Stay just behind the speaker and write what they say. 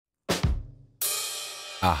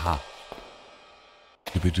Aha.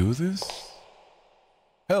 Did we do this?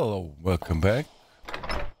 Hello, welcome back.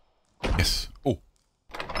 Yes. Oh.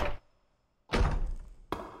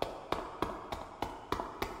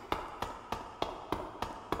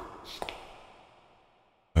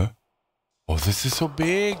 Huh? Oh, this is so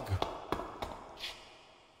big.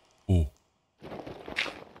 Oh.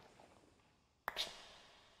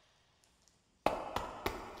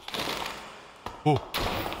 Oh.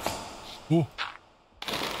 Oh.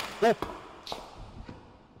 Oh.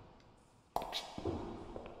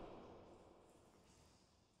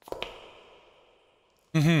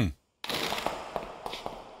 Mm-hmm.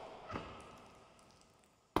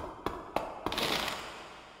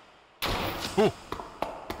 Oh.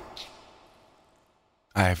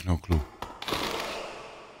 I have no clue.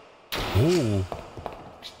 Oh.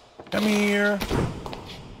 Come here.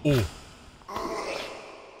 Oh.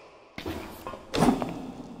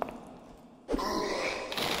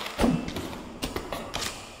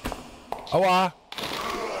 Aua.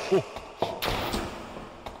 Oh.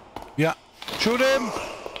 Yeah. Shoot him.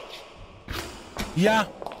 Yeah.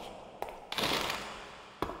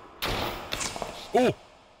 Oh.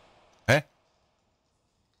 Hä?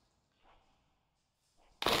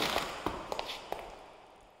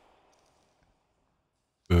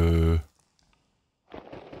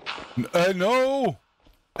 No.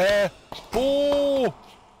 Oh.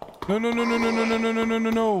 No, no, no, no, no, no, no, no, no, no, no,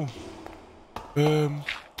 no. Oh.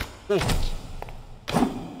 Oh.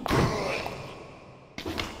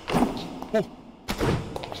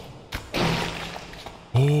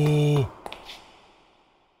 Oh.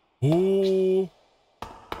 Oh.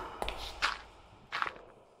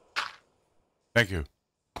 Thank you.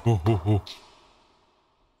 Oh, oh, oh.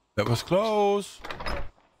 That was close.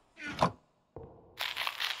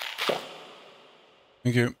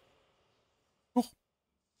 Thank you. Oh.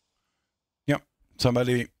 Yeah.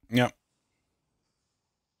 Somebody. Yeah.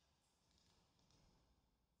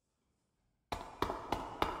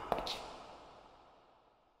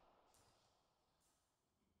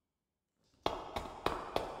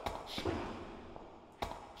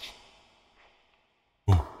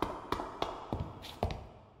 Oh.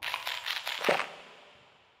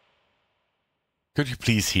 Could you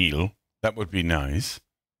please heal? That would be nice.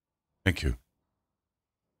 Thank you.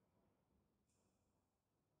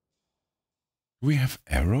 Do we have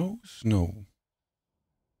arrows? No.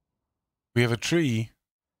 We have a tree.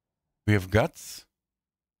 We have guts.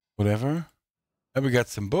 Whatever. And we got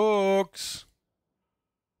some books.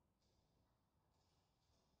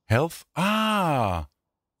 Health. Ah.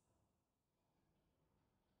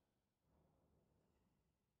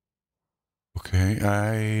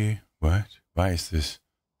 Okay, what? Why is this?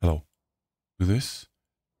 Hello. Do this.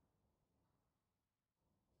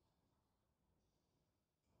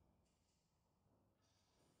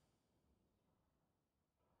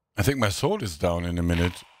 I think my sword is down in a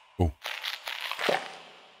minute. Oh.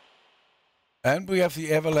 And we have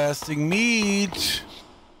the everlasting meat.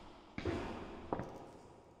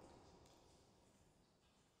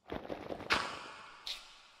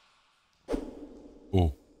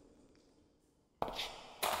 Oh.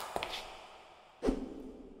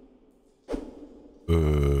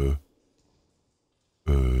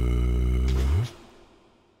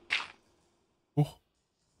 Oh.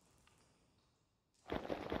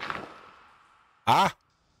 Ah!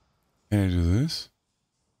 Can I do this?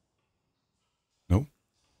 No.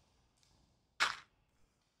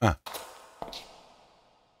 Ah.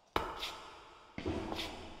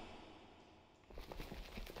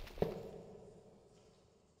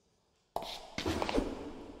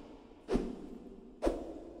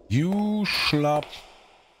 You schlop.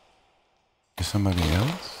 Is somebody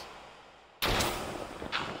else?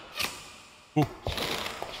 Oh.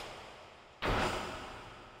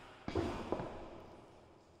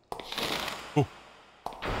 Oh.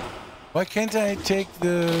 Why can't I take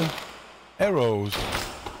the arrows?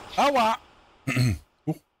 Aua!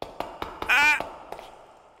 Oh. Ah!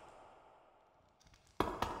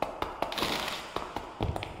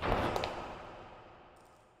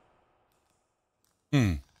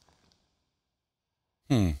 Hmm.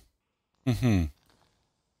 Hmm. Mm-hmm.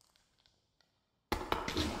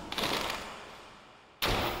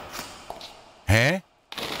 Huh?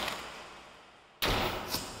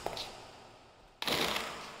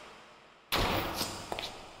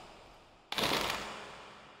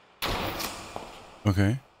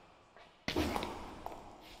 Okay.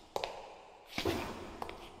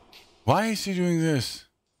 Why is he doing this?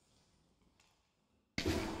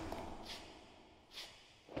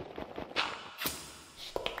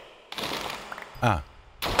 Ah.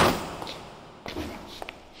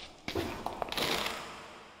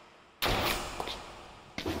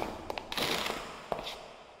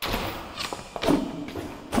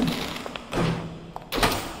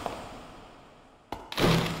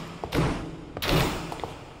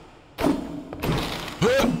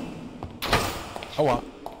 Aua.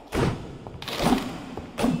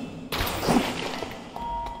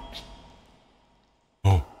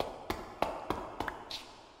 Oh.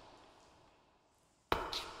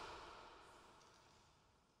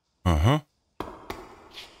 Uh-huh.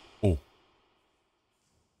 Oh.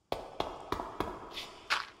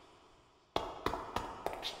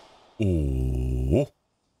 Oh.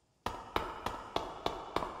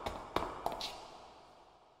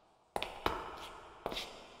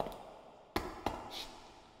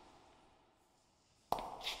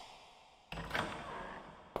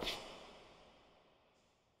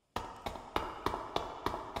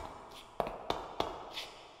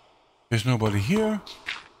 There's nobody here.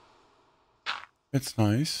 That's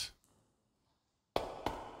nice.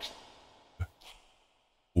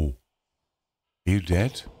 Oh. Are you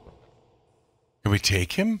dead? Can we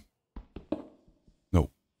take him? No.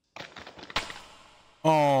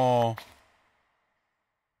 Oh.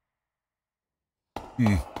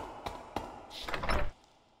 Hmm.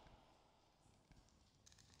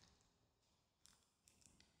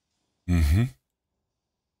 Mm-hmm.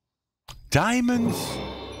 Diamonds.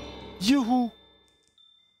 Yoo-hoo.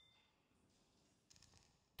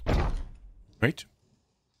 Great.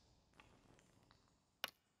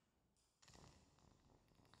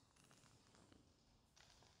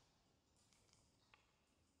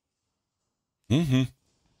 Mm-hmm.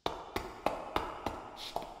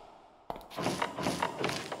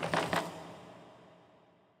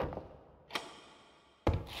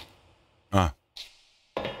 Ah.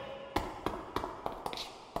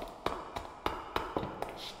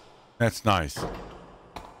 That's nice.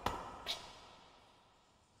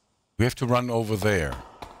 We have to run over there.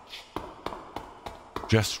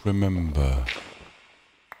 Just remember.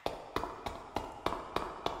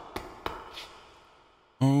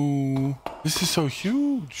 Oh, this is so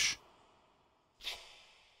huge.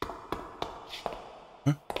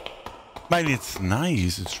 Huh? But it's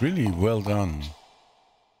nice. It's really well done.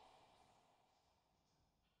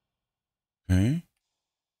 Okay.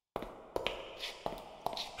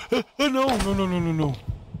 Oh, no, no, no, no, no, no.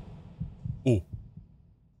 Oh.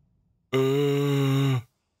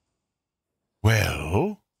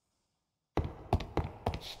 Well.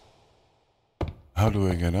 How do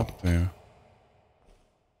I get up there?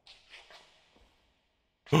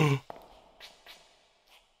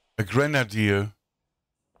 A grenadier.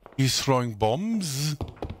 He's throwing bombs?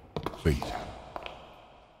 Wait.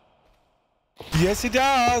 Yes, he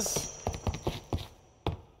does!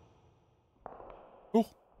 Oh.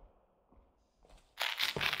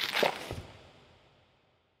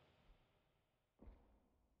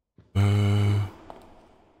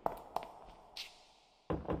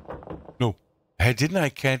 No. Hey, didn't I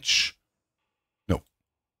catch... No.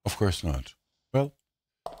 Of course not. Well,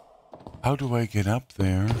 how do I get up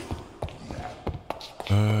there?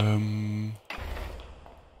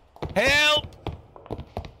 Help!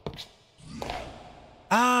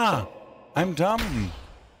 Ah! I'm dumb.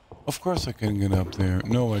 Of course I can get up there.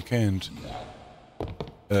 No, I can't.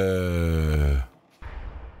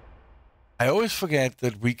 I always forget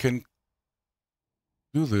that we can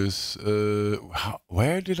do this.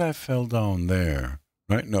 Where did I fall down? There.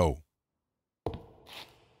 Right? No.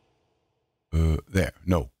 There.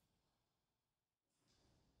 No.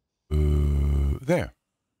 There.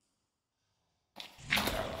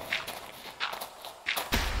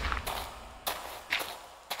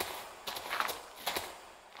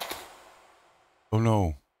 Oh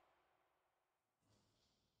no.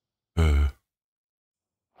 Ah.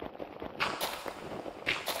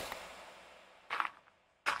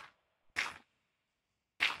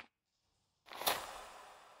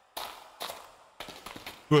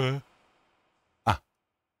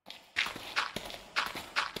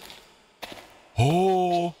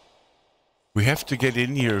 Oh. We have to get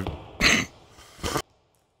in here.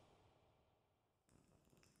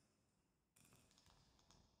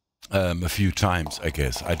 A few times, I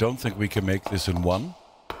guess. I don't think we can make this in one.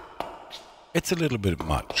 It's a little bit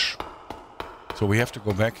much. So we have to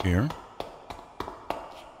go back here.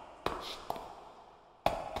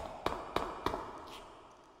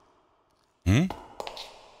 Hmm?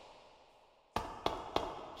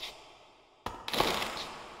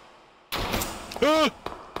 Ah!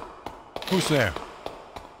 Who's there?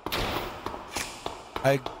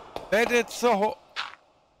 I bet it's a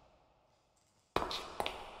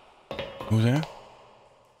Who's there?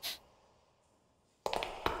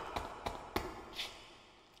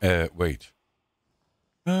 Wait.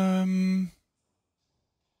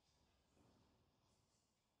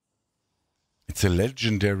 It's a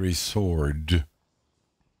legendary sword.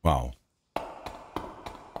 Wow.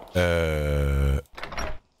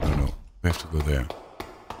 have to go there.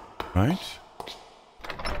 Right?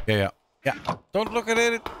 Yeah. Don't look at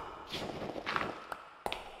it.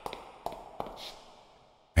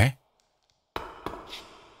 Eh?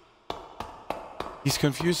 He's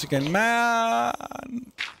confused again.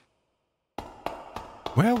 Man!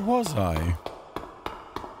 Where was I?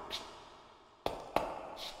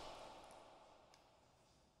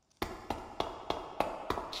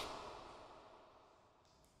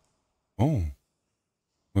 Oh.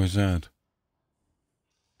 Where's that?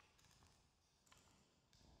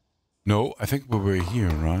 No, I think we were here,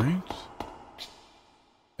 right?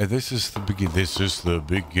 This is the begin. This is the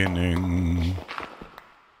beginning.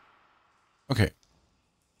 Okay.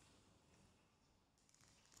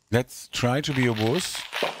 Let's try to be a wuss.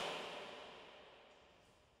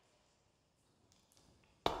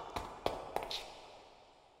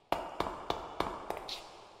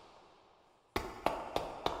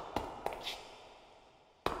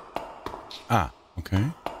 Ah,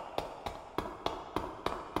 okay.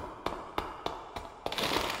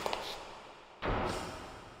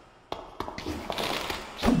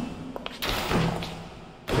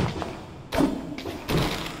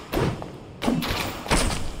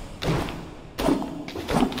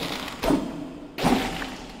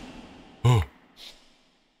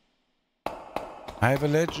 I have a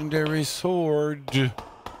legendary sword.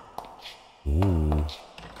 Oh.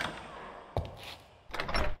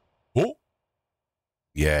 Oh.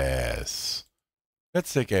 Yes.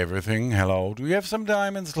 Let's take everything. Hello. Do we have some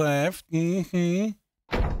diamonds left? Mm-hmm.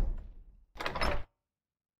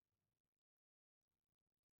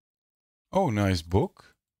 Oh, nice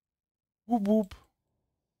book. Whoop whoop.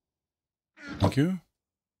 Thank you.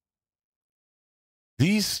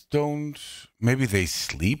 These don't... Maybe they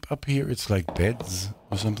sleep up here? It's like beds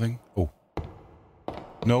or something? Oh.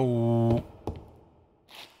 No.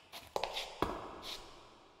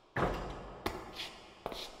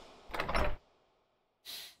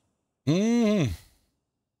 Mm.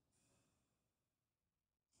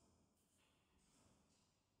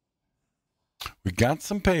 We got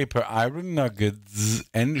some paper, iron nuggets,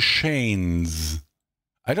 and chains.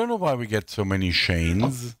 I don't know why we get so many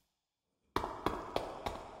chains.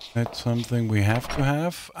 That's something we have to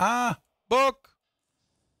have. Ah, book.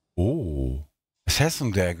 Oh,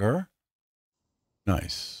 assassin dagger.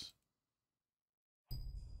 Nice.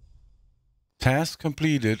 Task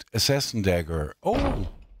completed. Assassin dagger. Oh,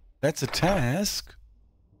 that's a task.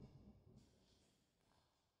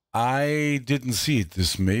 I didn't see it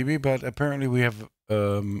this maybe, but apparently we have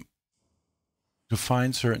to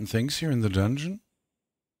find certain things here in the dungeon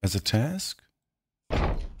as a task.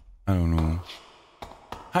 I don't know.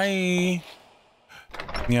 Hi.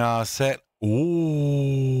 Yeah, set.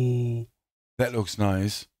 Oh, that looks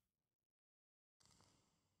nice.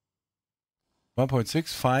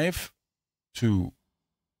 1.65 to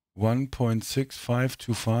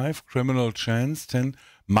 1.6525. Criminal chance 10.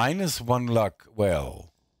 -1 luck.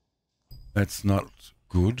 Well, that's not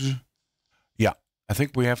good. Yeah, I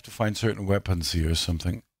think we have to find certain weapons here or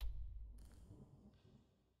something.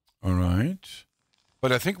 All right.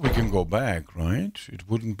 But I think we can go back, right? It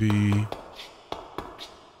wouldn't be...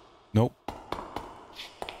 Nope.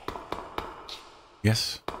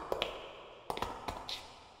 Yes.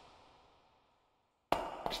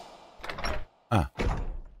 Ah.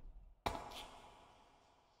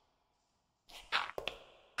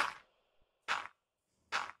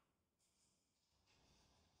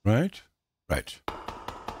 Right? Right.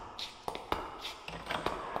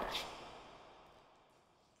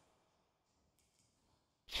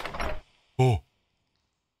 Oh.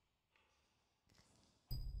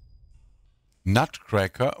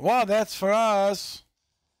 Nutcracker. Wow, that's for us.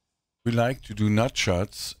 We like to do nut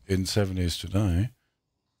shots in 7 Days to Die.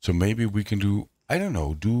 So maybe we can do, I don't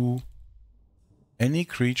know, do any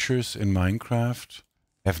creatures in Minecraft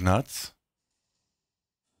have nuts?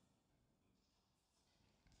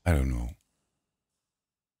 I don't know.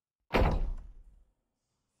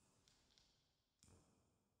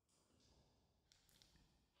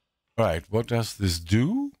 Right, what does this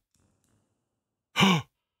do?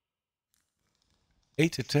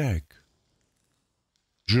 8 attack.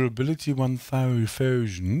 Durability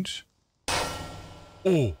 1000.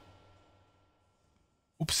 Oh!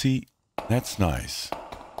 Oopsie. That's nice.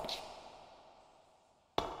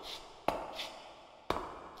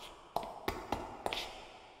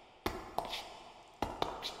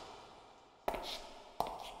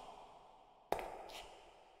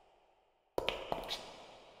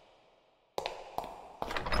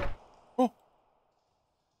 Oh.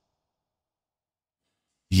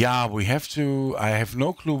 Yeah, we have to... I have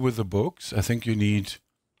no clue with the books. I think you need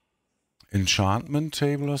enchantment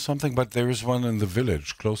table or something, but there is one in the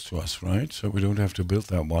village close to us, right? So we don't have to build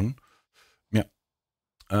that one. Yeah.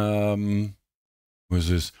 What's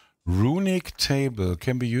this? Runic table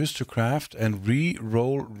can be used to craft and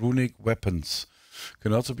re-roll runic weapons.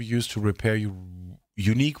 Can also be used to repair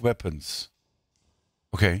unique weapons.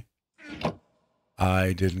 Okay.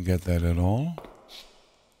 I didn't get that at all.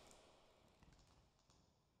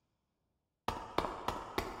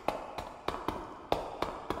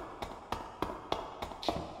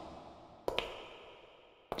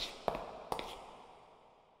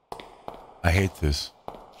 I hate this.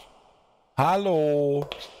 Hallo.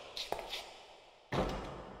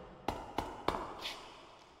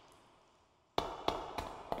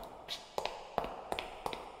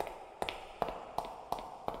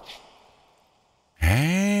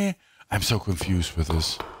 Hey, I'm so confused with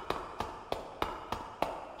this.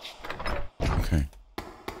 Okay.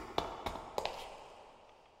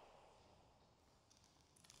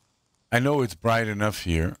 I know it's bright enough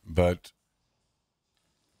here, but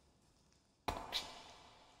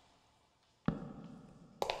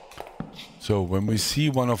so when we see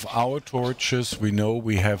one of our torches, we know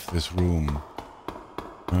we have this room,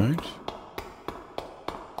 right?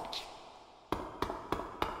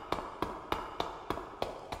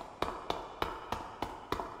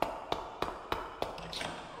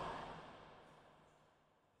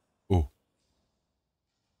 Oh.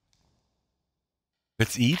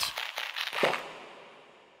 Let's eat.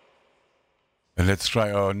 And let's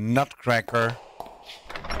try our nutcracker.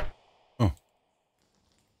 Oh.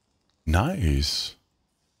 Nice.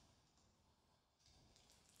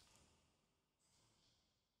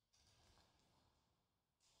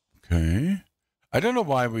 Okay. I don't know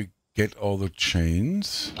why we get all the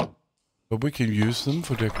chains, but we can use them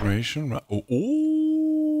for decoration. Right? Oh,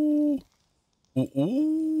 oh, oh,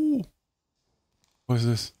 oh. What is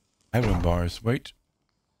this? Iron bars. Wait.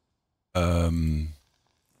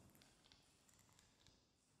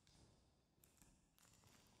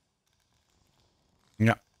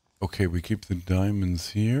 Yeah. Okay, we keep the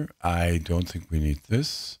diamonds here. I don't think we need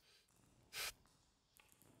this.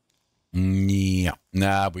 Yeah.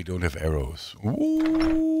 Nah, we don't have arrows.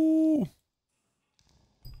 Ooh.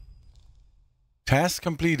 Task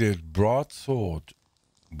completed. Broadsword.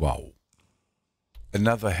 Wow.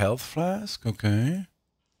 Another health flask? Okay.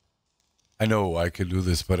 I know I can do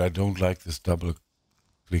this, but I don't like this double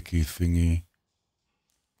clicky thingy.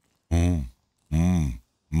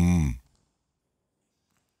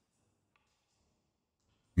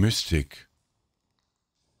 Mystic.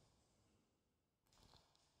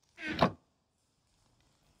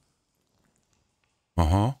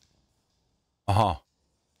 Uh-huh. Uh-huh.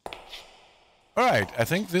 All right, I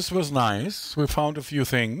think this was nice. We found a few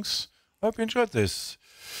things. I hope you enjoyed this.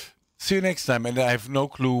 See you next time, and I have no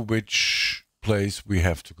clue which place we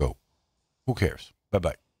have to go. Who cares?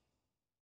 Bye-bye.